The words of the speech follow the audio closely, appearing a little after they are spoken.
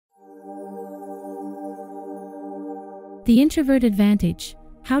The Introvert Advantage: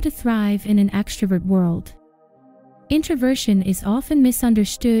 How to Thrive in an Extrovert World. Introversion is often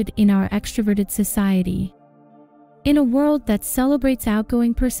misunderstood in our extroverted society. In a world that celebrates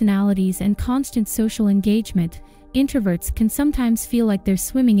outgoing personalities and constant social engagement, introverts can sometimes feel like they're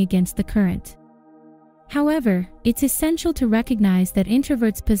swimming against the current. However, it's essential to recognize that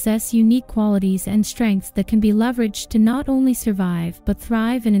introverts possess unique qualities and strengths that can be leveraged to not only survive but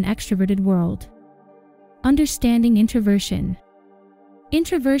thrive in an extroverted world. Understanding introversion.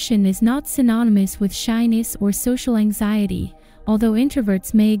 Introversion is not synonymous with shyness or social anxiety, although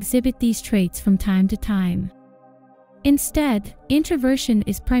introverts may exhibit these traits from time to time. Instead, introversion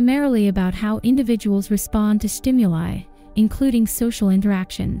is primarily about how individuals respond to stimuli, including social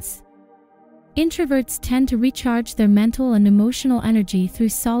interactions. Introverts tend to recharge their mental and emotional energy through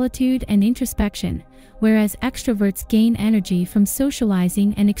solitude and introspection, whereas extroverts gain energy from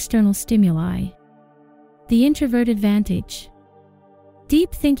socializing and external stimuli. The Introvert Advantage.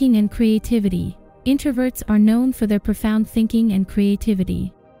 Deep thinking and creativity. Introverts are known for their profound thinking and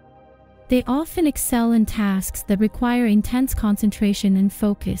creativity. They often excel in tasks that require intense concentration and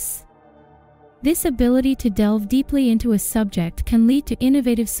focus. This ability to delve deeply into a subject can lead to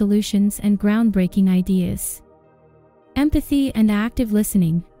innovative solutions and groundbreaking ideas. Empathy and active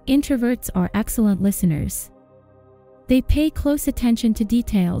listening. Introverts are excellent listeners. They pay close attention to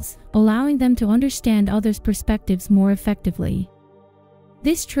details, allowing them to understand others' perspectives more effectively.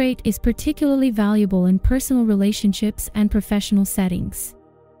 This trait is particularly valuable in personal relationships and professional settings.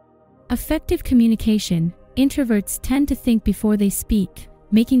 Effective communication. Introverts tend to think before they speak,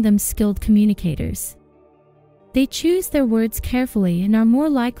 making them skilled communicators. They choose their words carefully and are more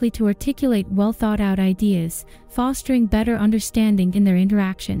likely to articulate well-thought-out ideas, fostering better understanding in their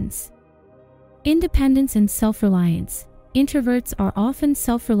interactions. Independence and self-reliance. Introverts are often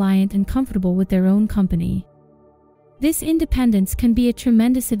self-reliant and comfortable with their own company. This independence can be a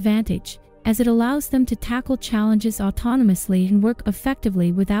tremendous advantage, as it allows them to tackle challenges autonomously and work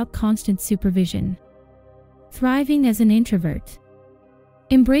effectively without constant supervision. Thriving as an introvert.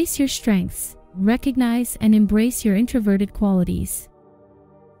 Embrace your strengths. Recognize and embrace your introverted qualities.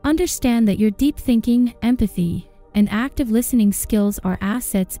 Understand that your deep thinking, empathy, and active listening skills are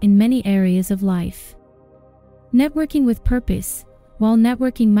assets in many areas of life. Networking with purpose. While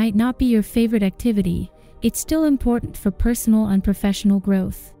networking might not be your favorite activity, it's still important for personal and professional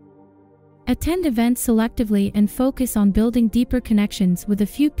growth. Attend events selectively and focus on building deeper connections with a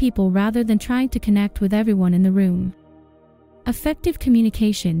few people rather than trying to connect with everyone in the room. Effective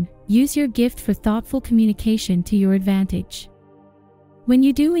communication. Use your gift for thoughtful communication to your advantage. When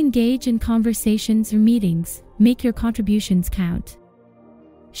you do engage in conversations or meetings, make your contributions count.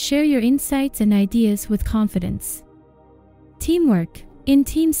 Share your insights and ideas with confidence. Teamwork. In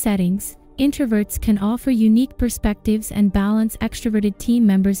team settings, introverts can offer unique perspectives and balance extroverted team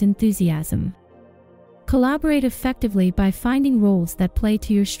members' enthusiasm. Collaborate effectively by finding roles that play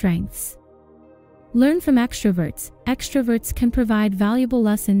to your strengths. Learn from extroverts. Extroverts can provide valuable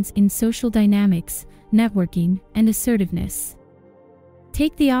lessons in social dynamics, networking, and assertiveness.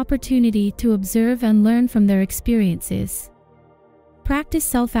 Take the opportunity to observe and learn from their experiences. Practice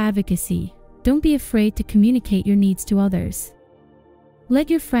self-advocacy. Don't be afraid to communicate your needs to others. Let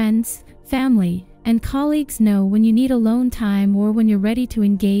your friends, family, and colleagues know when you need alone time or when you're ready to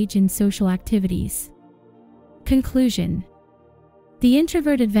engage in social activities. Conclusion. The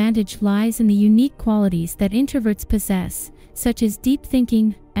introvert advantage lies in the unique qualities that introverts possess, such as deep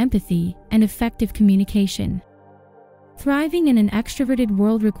thinking, empathy, and effective communication. Thriving in an extroverted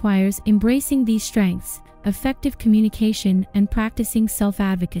world requires embracing these strengths, effective communication, and practicing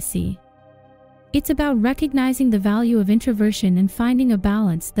self-advocacy. It's about recognizing the value of introversion and finding a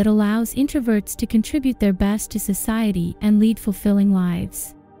balance that allows introverts to contribute their best to society and lead fulfilling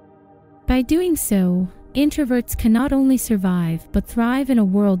lives. By doing so, introverts can not only survive but thrive in a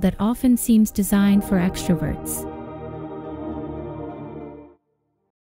world that often seems designed for extroverts.